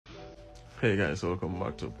Hey guys, welcome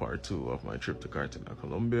back to part 2 of my trip to Cartagena,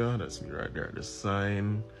 Colombia. That's me right there at the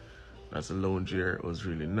sign. That's a lounge here. It was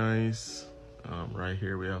really nice. Right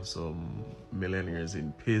here we have some millionaires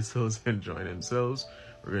in pesos enjoying themselves.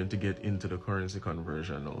 We're going to get into the currency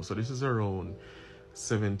conversion now. So this is around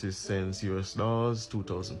 70 cents US dollars,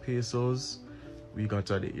 2,000 pesos. We got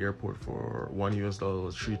at the airport for $1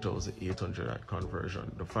 was 3,800 at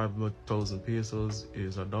conversion. The 5,000 pesos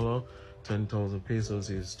is $1. 10,000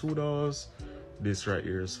 pesos is $2. This right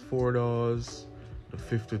here is $4. The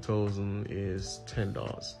 50,000 is $10.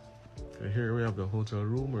 Okay, here we have the hotel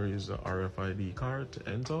room where you use the RFID card to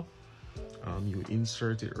enter. You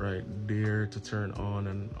insert it right there to turn on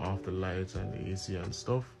and off the lights and the AC and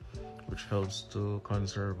stuff, which helps to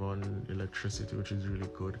conserve on electricity, which is really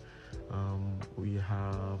good. We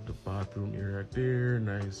have the bathroom area there,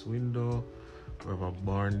 nice window. We have a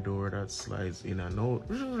barn door that slides in and out,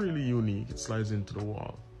 which is really unique. It slides into the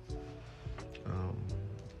wall.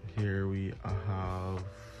 Here we have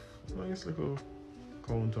nice little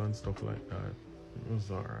counter and stuff like that. It was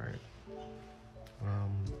alright.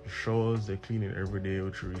 Showers, they clean it every day,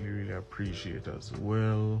 which we really appreciate as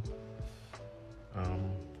well.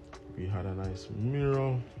 We had a nice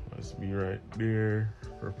mirror. That's me right there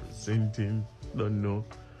representing. Don't know.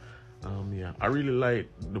 Yeah, I really like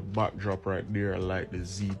the backdrop right there. I like the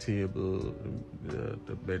Z table,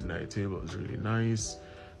 the bed night table is really nice.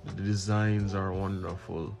 The designs are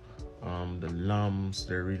wonderful. The lamps,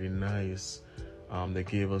 they're really nice. They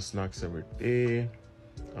gave us snacks every day.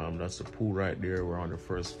 That's the pool right there. We're on the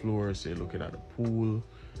first floor, so you're looking at the pool.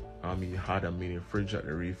 You had a mini fridge at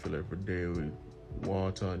the refill every day with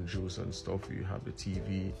water and juice and stuff. You have the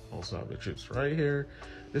TV, also have the chips right here.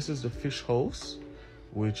 This is the fish house,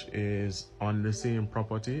 which is on the same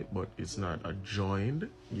property, but it's not adjoined.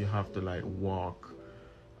 You have to like walk,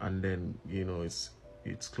 and then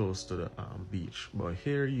it's close to the beach. But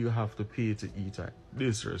here you have to pay to eat at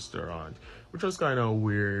this restaurant, which was kind of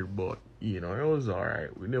weird, but it was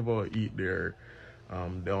alright. We never eat there.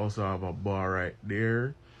 They also have a bar right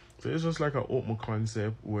there. So it's just like an open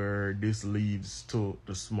concept where this leads to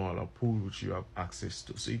the smaller pool, which you have access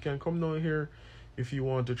to. So you can come down here if you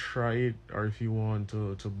want to try it or if you want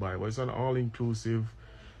to buy. But it's an all-inclusive.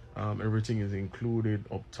 Everything is included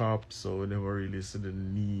up top, so we never really see the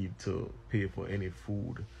need to pay for any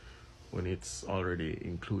food when it's already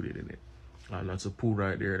included in it. And that's a pool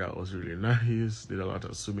right there that was really nice. Did a lot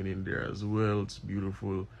of swimming in there as well. It's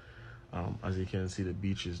beautiful. As you can see, the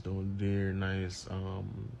beach is down there. Nice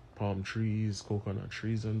palm trees, coconut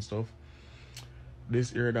trees and stuff.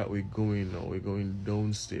 This area that we're going now, we're going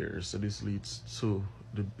downstairs, so this leads to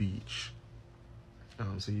the beach.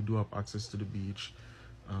 So you do have access to the beach.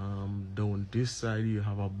 Down this side you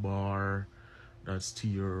have a bar that's to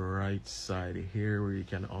your right side here where you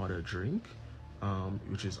can order a drink,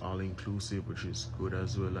 which is all inclusive, which is good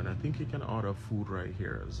as well. And I think you can order food right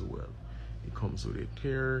here as well. It comes with it.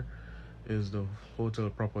 Here is the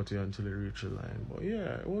hotel property until you reach the line. But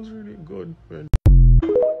yeah, it was really good.